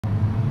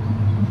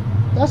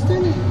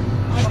Dustin, it's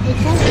okay.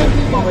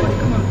 Come on,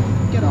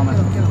 get up. No,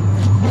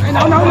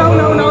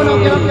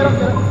 get up.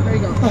 There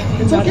you go.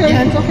 It's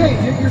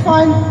okay. You're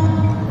fine.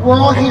 We're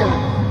all here.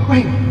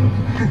 Wait,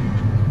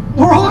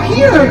 we're all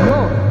here.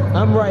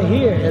 I'm right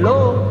here.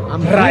 Hello?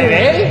 I'm right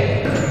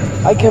here.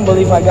 I can't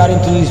believe I got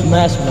into this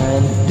mess,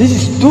 man. This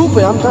is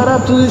stupid. I'm tied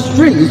up to this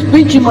tree. It's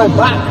pinching my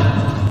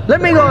back.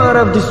 Let me go out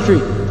of this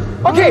tree.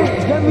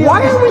 Okay,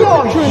 why are we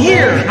all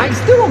here? I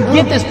still don't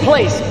get this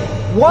place.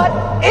 What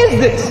is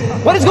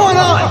this? What is going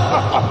on?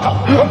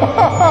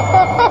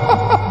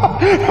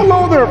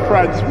 Hello there,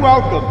 friends.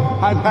 Welcome.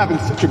 I'm having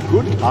such a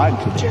good time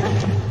today.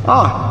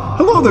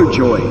 Hello there,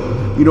 Joey.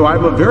 You know,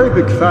 I'm a very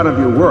big fan of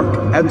your work,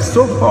 and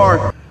so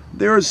far,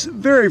 there's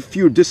very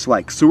few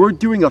dislikes, so we're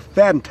doing a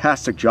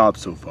fantastic job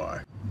so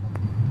far.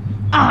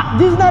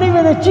 This is not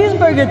even a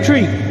cheeseburger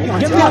tree.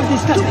 Get me off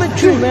this stupid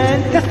tree,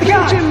 man. That's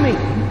pinching me.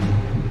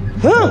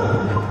 Huh?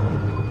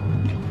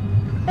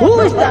 Who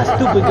is that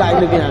stupid guy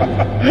looking at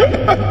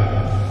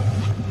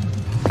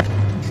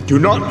me? Do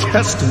not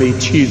test me,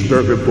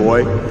 cheeseburger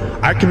boy.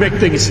 I can make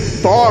things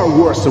far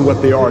worse than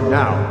what they are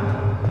now.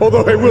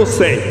 Although I will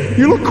say,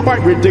 you look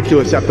quite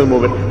ridiculous at the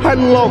moment. I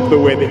love the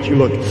way that you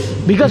look.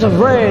 Because of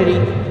rarity,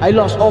 I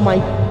lost all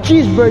my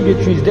cheeseburger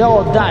trees. They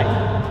all died.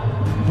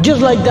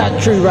 Just like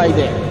that tree right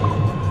there.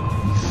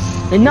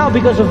 And now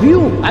because of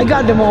you, I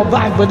got them all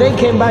back, but they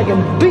came back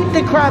and beat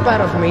the crap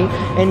out of me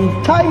and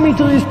tied me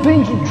to this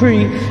pinchy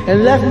tree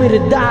and left me to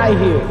die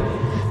here.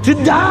 To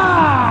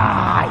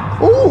die!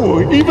 Ooh,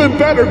 even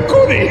better,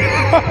 goody!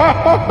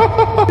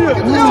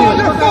 No,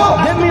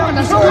 get me on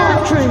the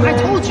stupid tree, man. I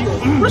told you.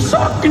 We're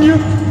sucking you.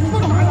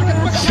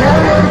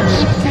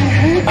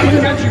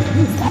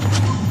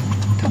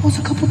 That was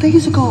a couple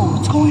days ago.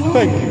 What's going on?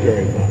 Thank you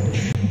very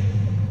much.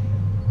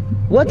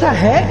 What the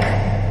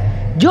heck?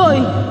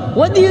 Joey,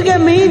 what do you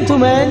get me into,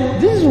 man?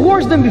 This is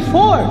worse than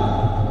before.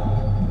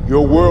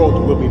 Your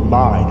world will be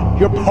mine.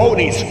 Your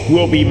ponies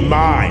will be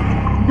mine.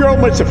 Your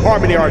elements of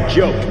harmony are a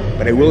joke,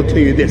 but I will tell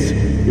you this.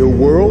 Your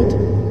world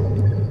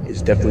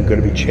is definitely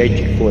going to be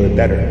changing for the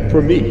better.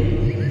 For me.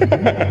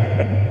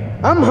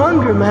 I'm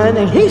hungry, man,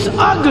 and he's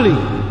ugly.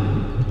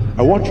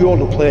 I want you all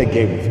to play a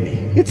game with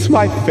me. It's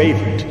my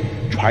favorite.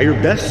 Try your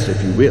best,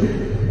 if you will.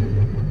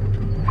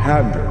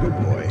 Hamburger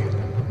boy.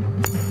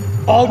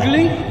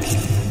 Ugly?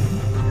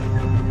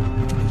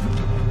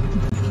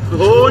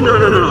 Oh, no.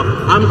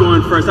 I'm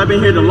going first. I've been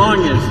here the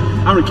longest.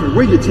 I don't care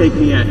where you take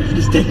me at.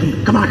 Just take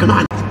me. Come on.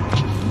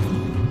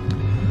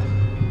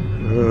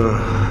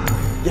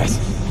 Yes.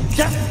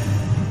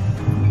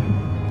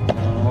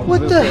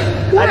 What the?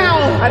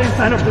 Wow! I didn't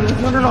sign up for this.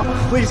 No.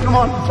 Please, come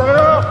on. No,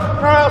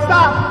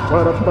 stop.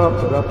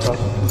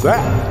 What's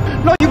that?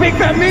 No, you big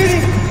fat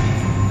meaty.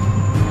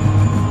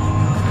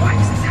 Why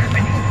is this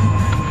happening?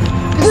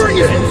 Bring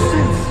it!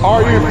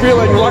 Are you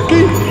feeling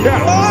lucky?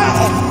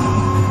 Yeah.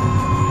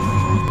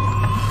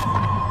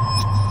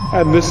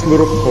 And this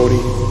little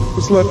pony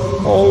was left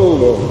all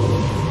alone.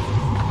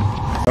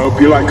 I hope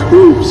you like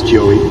hooves,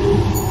 Joey.